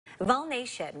Vol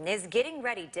Nation is getting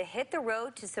ready to hit the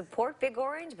road to support Big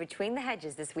Orange between the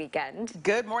hedges this weekend.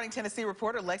 Good morning, Tennessee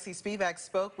reporter Lexi Spivak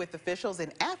spoke with officials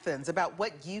in Athens about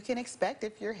what you can expect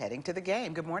if you're heading to the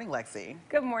game. Good morning, Lexi.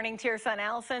 Good morning to your son,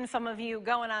 Allison. Some of you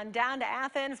going on down to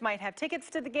Athens might have tickets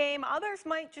to the game. Others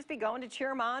might just be going to cheer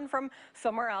them on from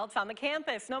somewhere else on the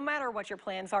campus. No matter what your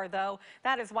plans are, though,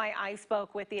 that is why I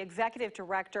spoke with the executive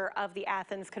director of the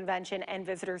Athens Convention and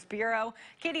Visitors Bureau.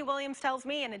 Katie Williams tells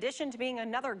me, in addition to being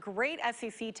another great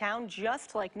SEC town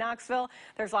just like Knoxville,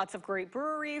 there's lots of great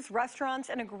breweries, restaurants,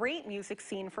 and a great music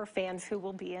scene for fans who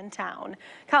will be in town.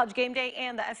 College Game Day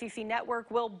and the SEC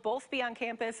Network will both be on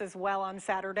campus as well on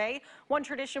Saturday. One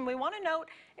tradition we want to note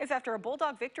is after a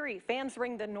Bulldog victory, fans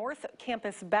ring the North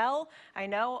Campus bell. I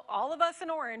know all of us in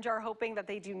Orange are hoping that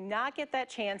they do not get that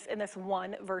chance in this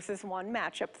 1-versus-1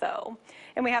 matchup, though.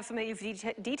 And we have some of these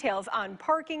details on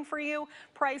parking for you,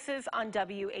 prices on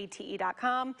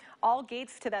WATE.com. All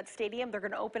gates to that stadium, they're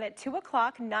going to open at 2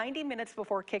 o'clock, 90 minutes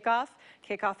before kickoff.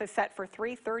 Kickoff is set for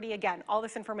 3:30. Again, all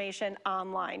this information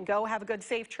online. Go have a good,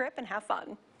 safe trip and have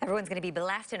fun. Everyone's going to be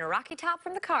blasting a Rocky Top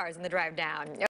from the cars in the drive down.